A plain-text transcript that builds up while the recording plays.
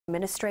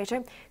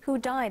administrator, who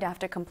died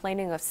after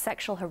complaining of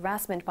sexual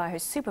harassment by her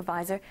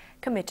supervisor,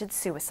 committed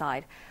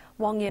suicide.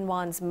 Wong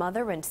Yin-wan's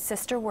mother and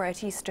sister were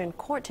at Eastern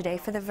Court today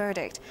for the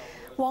verdict.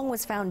 Wong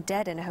was found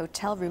dead in a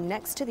hotel room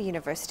next to the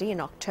university in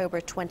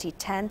October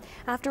 2010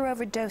 after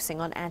overdosing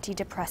on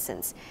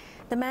antidepressants.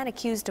 The man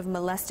accused of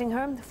molesting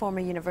her,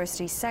 former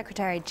university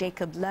secretary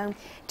Jacob Leung,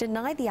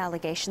 denied the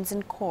allegations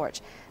in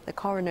court. The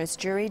coroner's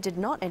jury did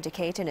not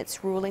indicate in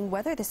its ruling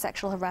whether the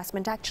sexual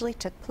harassment actually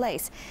took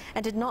place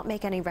and did not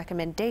make any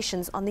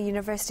recommendations on the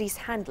university's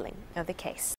handling of the case.